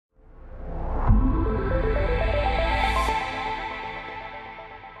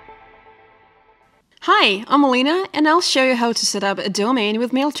Hi, I'm Alina, and I'll show you how to set up a domain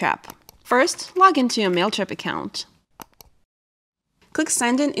with Mailtrap. First, log into your Mailtrap account. Click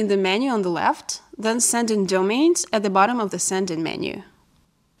Send in the menu on the left, then Send in Domains at the bottom of the Send in menu.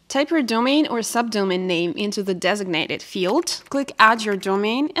 Type your domain or subdomain name into the designated field, click Add your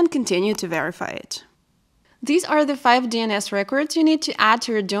domain, and continue to verify it. These are the 5 DNS records you need to add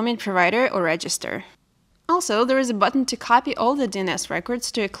to your domain provider or register. Also, there is a button to copy all the DNS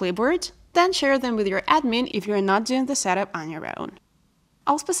records to a clipboard, then share them with your admin if you're not doing the setup on your own.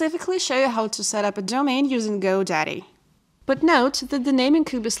 I'll specifically show you how to set up a domain using GoDaddy. But note that the naming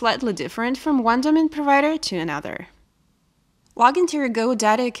could be slightly different from one domain provider to another. Log into your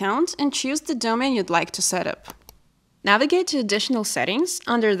GoDaddy account and choose the domain you'd like to set up. Navigate to Additional Settings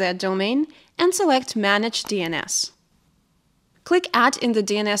under that domain and select Manage DNS. Click Add in the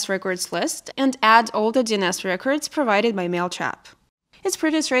DNS records list and add all the DNS records provided by Mailtrap. It's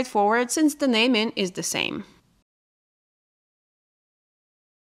pretty straightforward since the naming is the same.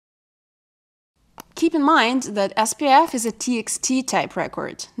 Keep in mind that SPF is a TXT type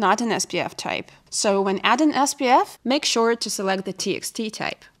record, not an SPF type. So when adding SPF, make sure to select the TXT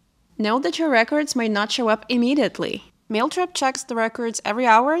type. Note that your records might not show up immediately. Mailtrap checks the records every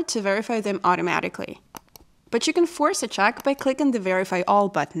hour to verify them automatically. But you can force a check by clicking the Verify All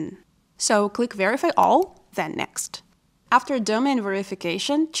button. So click Verify All, then Next. After domain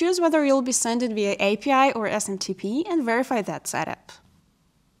verification, choose whether you'll be sending via API or SMTP and verify that setup.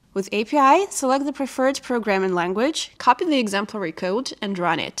 With API, select the preferred programming language, copy the exemplary code, and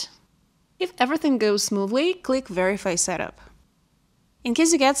run it. If everything goes smoothly, click Verify Setup. In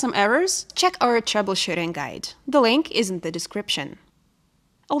case you get some errors, check our troubleshooting guide. The link is in the description.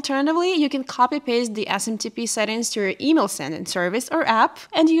 Alternatively, you can copy-paste the SMTP settings to your email sending service or app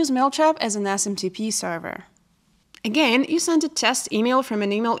and use Mailtrap as an SMTP server. Again, you send a test email from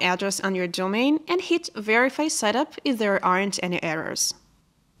an email address on your domain and hit Verify Setup if there aren't any errors.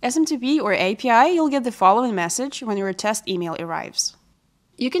 SMTP or API, you'll get the following message when your test email arrives.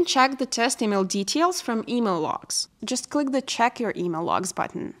 You can check the test email details from email logs. Just click the Check Your Email Logs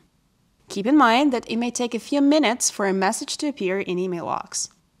button. Keep in mind that it may take a few minutes for a message to appear in email logs.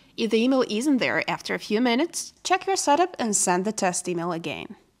 If the email isn't there after a few minutes, check your setup and send the test email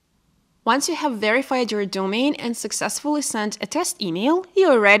again. Once you have verified your domain and successfully sent a test email, you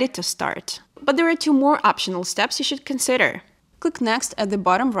are ready to start. But there are 2 more optional steps you should consider. Click Next at the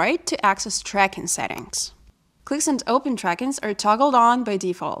bottom right to access tracking settings. Clicks and open trackings are toggled on by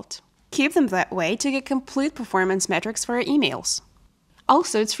default. Keep them that way to get complete performance metrics for your emails.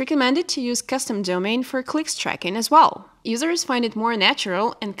 Also, it's recommended to use custom domain for clicks tracking as well. Users find it more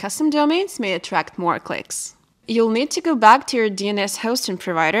natural, and custom domains may attract more clicks. You'll need to go back to your DNS hosting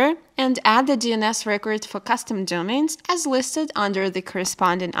provider and add the DNS record for custom domains as listed under the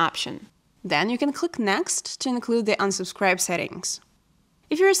corresponding option. Then you can click Next to include the unsubscribe settings.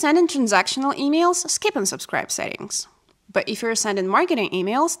 If you're sending transactional emails, skip unsubscribe settings. But if you're sending marketing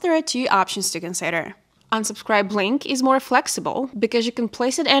emails, there are 2 options to consider. Unsubscribe link is more flexible because you can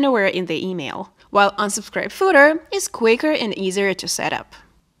place it anywhere in the email, while unsubscribe footer is quicker and easier to set up.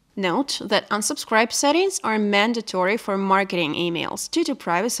 Note that unsubscribe settings are mandatory for marketing emails due to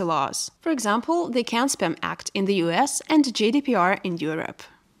privacy laws. For example, the Can Spam Act in the US and GDPR in Europe.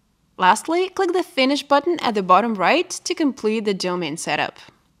 Lastly, click the Finish button at the bottom right to complete the domain setup.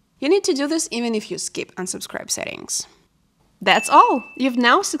 You need to do this even if you skip unsubscribe settings. That's all! You've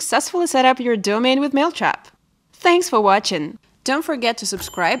now successfully set up your domain with Mailtrap. Thanks for watching! Don't forget to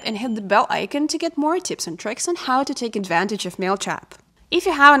subscribe and hit the bell icon to get more tips and tricks on how to take advantage of Mailtrap. If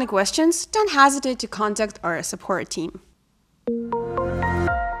you have any questions, don't hesitate to contact our support team.